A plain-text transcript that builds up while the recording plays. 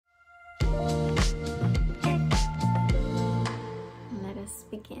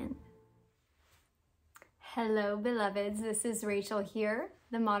Hello, beloveds. This is Rachel here,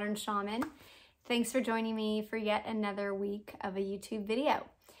 the Modern Shaman. Thanks for joining me for yet another week of a YouTube video.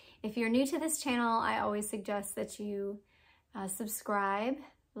 If you're new to this channel, I always suggest that you subscribe,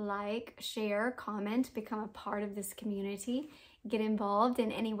 like, share, comment, become a part of this community, get involved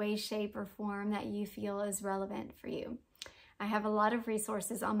in any way, shape, or form that you feel is relevant for you. I have a lot of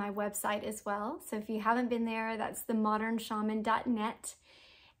resources on my website as well. So if you haven't been there, that's themodernshaman.net.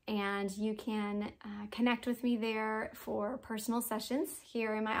 And you can connect with me there for personal sessions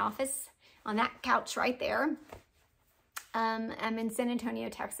here in my office on that couch right there. I'm in San Antonio,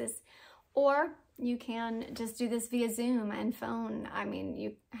 Texas. Or you can just do this via Zoom and phone. I mean,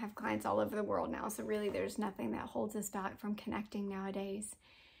 you have clients all over the world now, so really there's nothing that holds us back from connecting nowadays.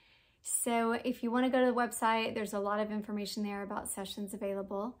 So if you want to go to the website, there's a lot of information there about sessions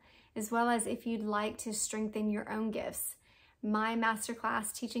available, as well as if you'd like to strengthen your own gifts. My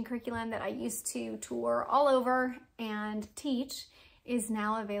masterclass teaching curriculum that I used to tour all over and teach is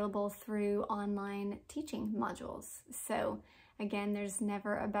now available through online teaching modules. So again, there's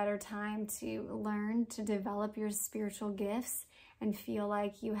never a better time to learn to develop your spiritual gifts and feel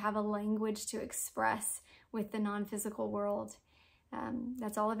like you have a language to express with the non-physical world.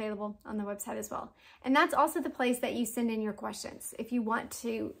 That's all available on the website as well. And that's also the place that you send in your questions. If you want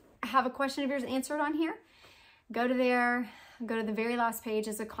to have a question of yours answered on here, go to there. Go to the very last page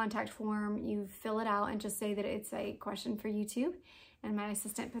as a contact form. You fill it out and just say that it's a question for YouTube. And my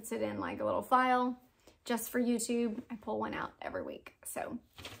assistant puts it in like a little file just for YouTube. I pull one out every week. So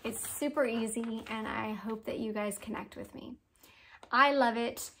it's super easy and I hope that you guys connect with me. I love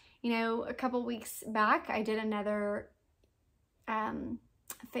it. You know, a couple weeks back, I did another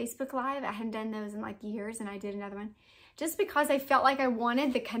Facebook Live. I hadn't done those in like years and I did another one just because I felt like I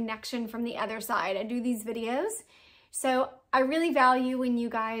wanted the connection from the other side. I do these videos. So I really value when you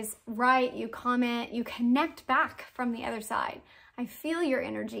guys write, you comment, you connect back from the other side. I feel your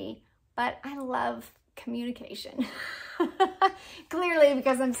energy, but I love communication. Clearly,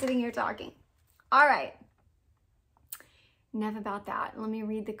 because I'm sitting here talking. All right. Enough about that. Let me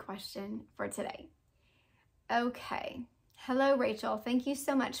read the question for today. Okay. Hello, Rachel. Thank you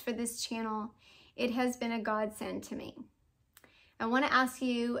so much for this channel. It has been a godsend to me. I want to ask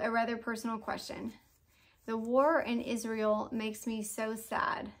you a rather personal question. The war in Israel makes me so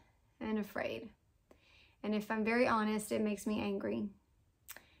sad and afraid. And if I'm very honest, it makes me angry.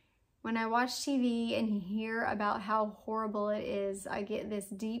 When I watch TV and hear about how horrible it is, I get this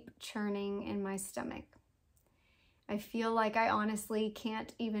deep churning in my stomach. I feel like I honestly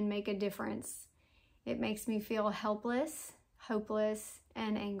can't even make a difference. It makes me feel helpless, hopeless,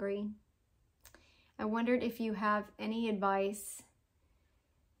 and angry. I wondered if you have any advice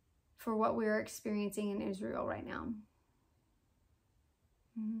for what we're experiencing in Israel right now.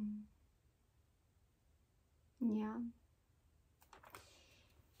 Yeah.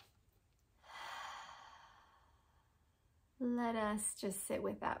 Let us just sit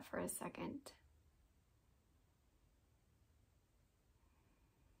with that for a second.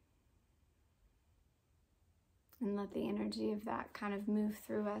 And let the energy of that kind of move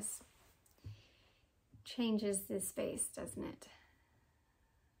through us. Changes this space, doesn't it?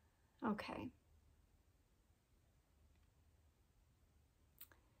 Okay.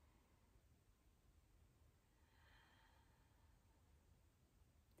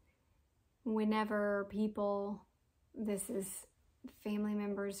 Whenever people, this is family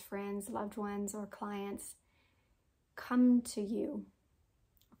members, friends, loved ones, or clients, come to you,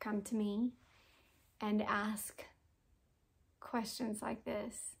 come to me, and ask questions like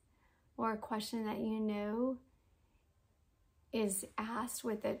this, or a question that you know is asked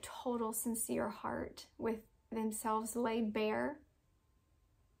with a total sincere heart, with themselves laid bare,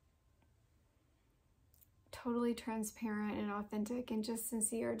 totally transparent and authentic and just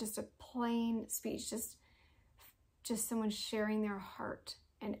sincere, just a plain speech, just someone sharing their heart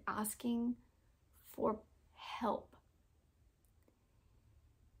and asking for help.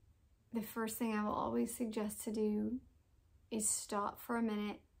 The first thing I will always suggest to do is stop for a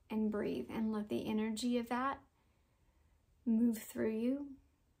minute and breathe and let the energy of that move through you.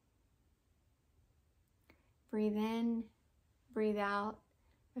 Breathe in, breathe out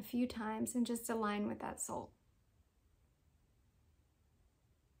a few times and just align with that soul.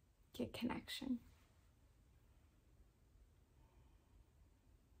 Get connection.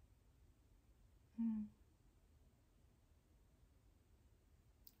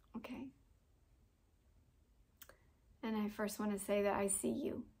 Okay. And I first want to say that I see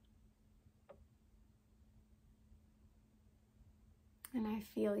you. And I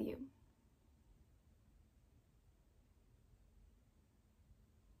feel you.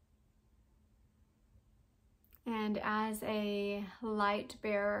 And as a light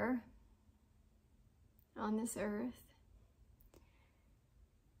bearer on this earth,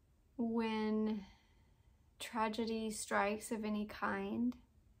 when tragedy strikes of any kind,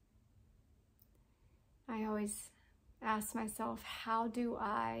 I always ask myself, how do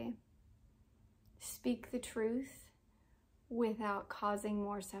I speak the truth without causing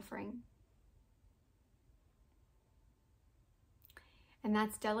more suffering? And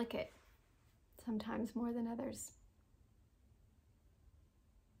that's delicate, sometimes more than others.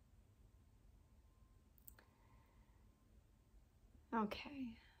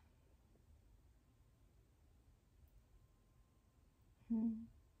 Okay.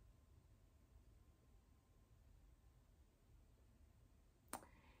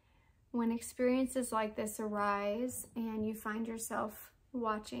 When experiences like this arise and you find yourself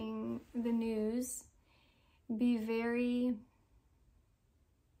watching the news, be very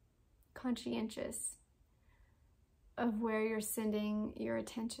conscientious of where you're sending your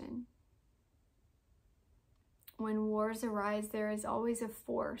attention. When wars arise, there is always a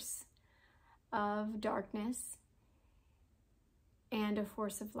force of darkness and a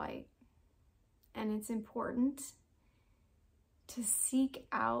force of light. And it's important to seek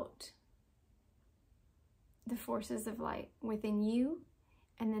out the forces of light within you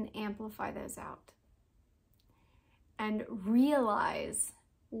and then amplify those out. And realize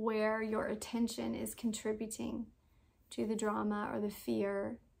where your attention is contributing to the drama or the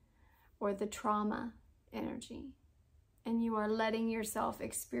fear or the trauma energy. And you are letting yourself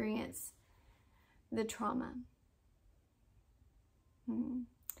experience the trauma.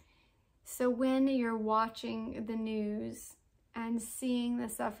 So when you're watching the news and seeing the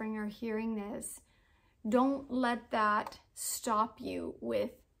suffering or hearing this, don't let that stop you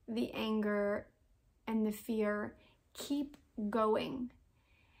with the anger and the fear. Keep going.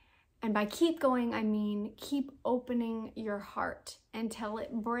 And by keep going, I mean keep opening your heart until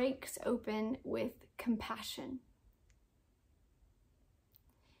it breaks open with compassion.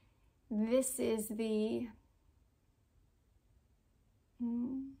 This is the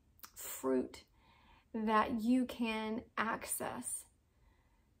fruit that you can access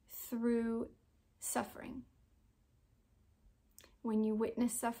through suffering. When you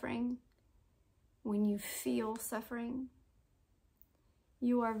witness suffering, when you feel suffering,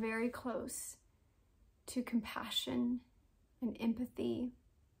 you are very close to compassion and empathy,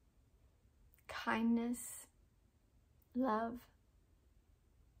 kindness, love.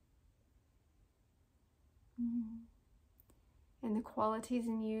 And the qualities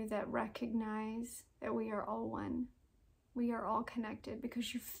in you that recognize that we are all one. We are all connected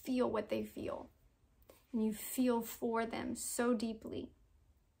because you feel what they feel. And you feel for them so deeply.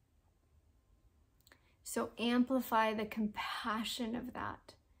 So amplify the compassion of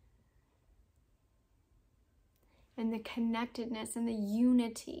that. And the connectedness and the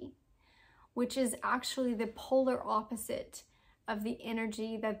unity, which is actually the polar opposite of the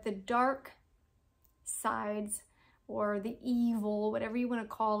energy that the dark sides or the evil, whatever you want to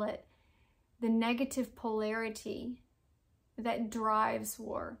call it, the negative polarity that drives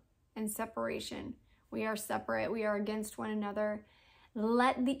war and separation. We are separate, we are against one another.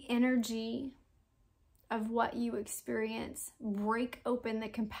 Let the energy of what you experience break open the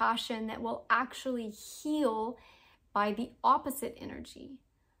compassion that will actually heal by the opposite energy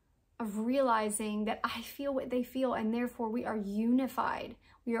of realizing that I feel what they feel and therefore we are unified.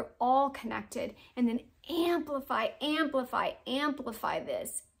 We are all connected. And then amplify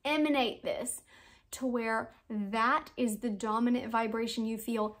this, emanate this to where that is the dominant vibration you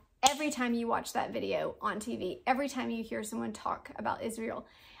feel every time you watch that video on TV, every time you hear someone talk about Israel.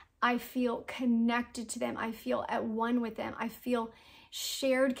 I feel connected to them. I feel at one with them. I feel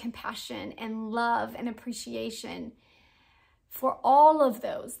shared compassion and love and appreciation for all of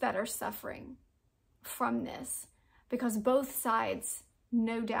those that are suffering from this, because both sides,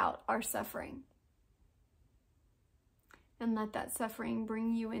 no doubt, are suffering. And let that suffering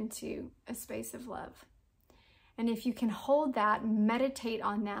bring you into a space of love. And if you can hold that, meditate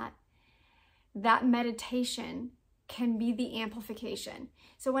on that, that meditation can be the amplification.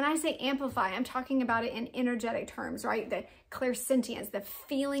 So when I say amplify, I'm talking about it in energetic terms, right? The clairsentience, the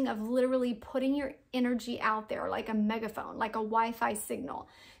feeling of literally putting your energy out there like a megaphone, like a Wi-Fi signal,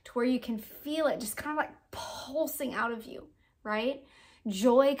 to where you can feel it just kind of like pulsing out of you, right?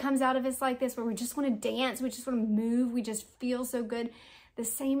 Joy comes out of us like this, where we just want to dance, we just want to move, we just feel so good. The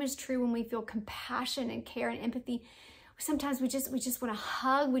same is true when we feel compassion and care and empathy. Sometimes we just want to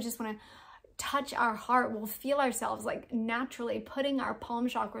hug, we just want to touch our heart. We'll feel ourselves like naturally putting our palm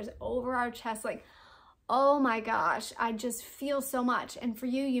chakras over our chest, like, oh my gosh, I just feel so much. And for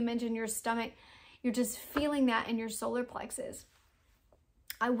you, you mentioned your stomach. You're just feeling that in your solar plexus.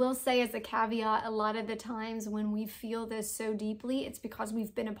 I will say as a caveat, a lot of the times when we feel this so deeply, it's because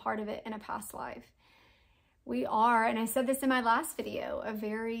we've been a part of it in a past life. We are, and I said this in my last video, a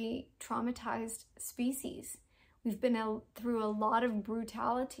very traumatized species. We've been through a lot of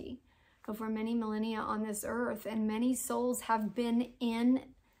brutality over many millennia on this earth, and many souls have been in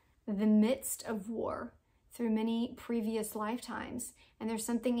the midst of war through many previous lifetimes. And there's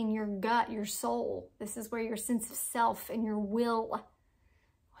something in your gut, your soul. This is where your sense of self and your will.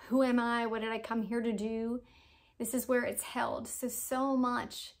 Who am I? What did I come here to do? This is where it's held. So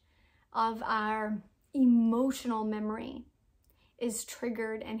much of our emotional memory is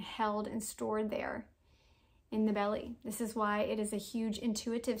triggered and held and stored there in the belly. This is why it is a huge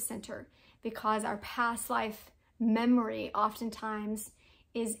intuitive center, because our past life memory oftentimes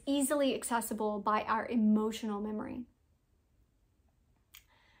is easily accessible by our emotional memory.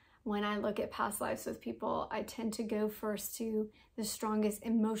 When I look at past lives with people, I tend to go first to the strongest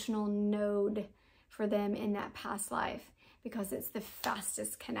emotional node for them in that past life, because it's the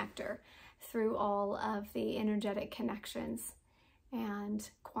fastest connector through all of the energetic connections and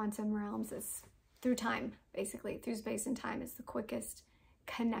quantum realms. It's through time, basically, through space and time. It's the quickest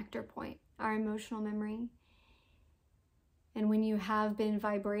connector point, our emotional memory. And when you have been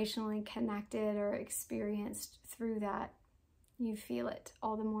vibrationally connected or experienced through that, you feel it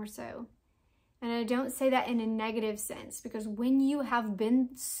all the more so. And I don't say that in a negative sense, because when you have been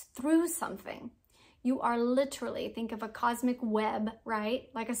through something, you are literally, think of a cosmic web, right?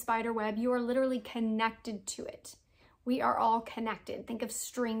 Like a spider web, you are literally connected to it. We are all connected. Think of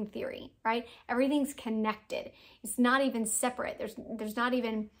string theory, right? Everything's connected. It's not even separate. There's not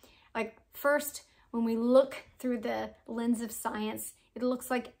even, like, first, when we look through the lens of science, it looks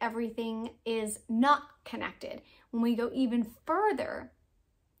like everything is not connected. When we go even further,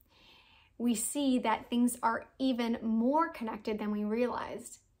 we see that things are even more connected than we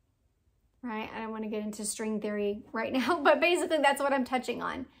realized, right? I don't want to get into string theory right now, but basically that's what I'm touching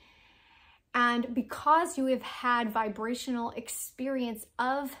on. And because you have had vibrational experience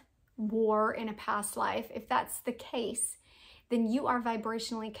of war in a past life, if that's the case, then you are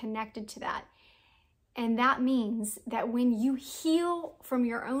vibrationally connected to that. And that means that when you heal from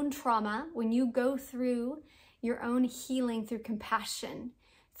your own trauma, when you go through your own healing through compassion,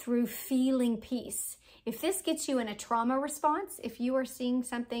 through feeling peace, if this gets you in a trauma response, if you are seeing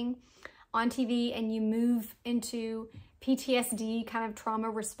something on TV and you move into PTSD kind of trauma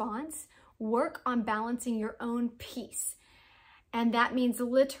response, work on balancing your own peace. And that means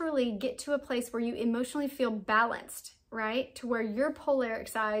literally get to a place where you emotionally feel balanced, right? To where your polaric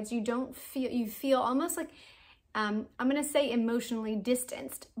sides, you feel almost like, I'm going to say emotionally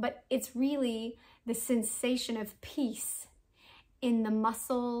distanced, but it's really the sensation of peace in the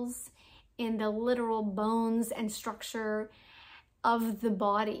muscles, in the literal bones and structure of the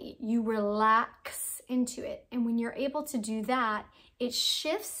body. You relax into it. And when you're able to do that, it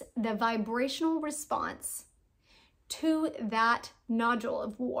shifts the vibrational response to that nodule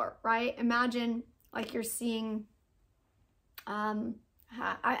of war, right? Imagine like you're seeing, I'm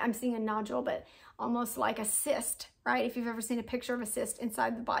seeing a nodule, but almost like a cyst, right? If you've ever seen a picture of a cyst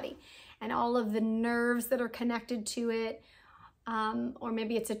inside the body and all of the nerves that are connected to it, or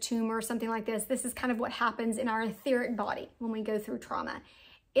maybe it's a tumor or something like this. This is kind of what happens in our etheric body when we go through trauma.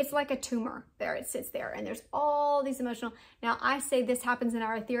 It's like a tumor there, it sits there, and there's all these emotional. Now I say this happens in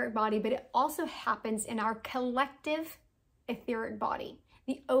our etheric body, but it also happens in our collective etheric body,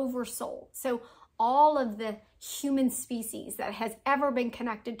 the oversoul. So all of the human species that has ever been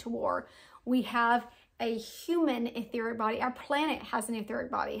connected to war, we have a human etheric body. Our planet has an etheric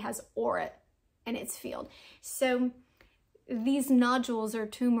body, has aura in its field. So these nodules or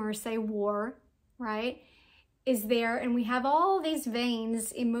tumors, say war, right, is there, and we have all these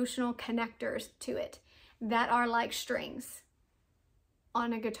veins, emotional connectors to it that are like strings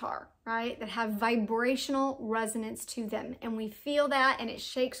on a guitar, right, that have vibrational resonance to them. And we feel that, and it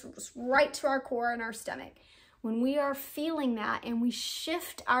shakes right to our core and our stomach. When we are feeling that and we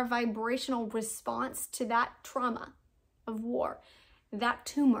shift our vibrational response to that trauma of war, that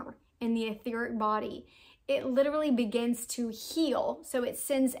tumor in the etheric body, it literally begins to heal. So it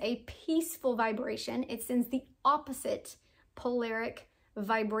sends a peaceful vibration. It sends the opposite polaric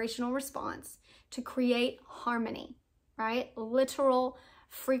vibrational response to create harmony, right? Literal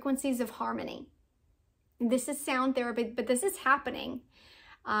frequencies of harmony. This is sound therapy, but this is happening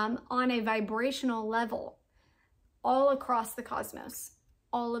on a vibrational level all across the cosmos,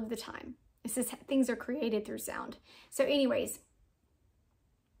 all of the time. Things are created through sound. So anyways,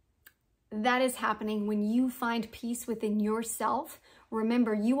 that is happening when you find peace within yourself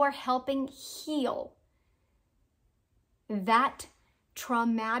Remember, you are helping heal that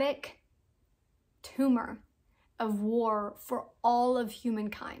traumatic tumor of war for all of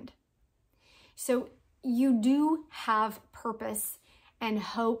humankind. So you do have purpose and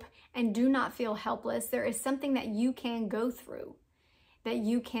hope, and do not feel helpless. There is something that you can go through, that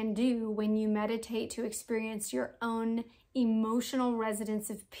you can do when you meditate to experience your own emotional resonance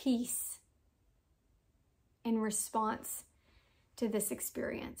of peace in response to this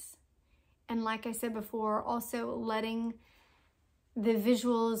experience. And like I said before, also letting the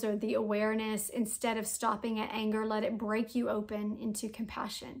visuals or the awareness, instead of stopping at anger, let it break you open into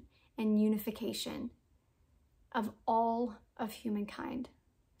compassion and unification of all of humankind,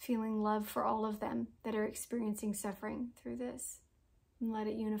 feeling love for all of them that are experiencing suffering through this. And let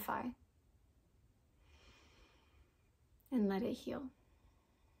it unify. And let it heal.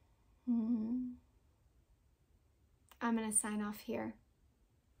 I'm going to sign off here.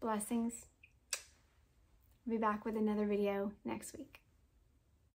 Blessings. I'll be back with another video next week.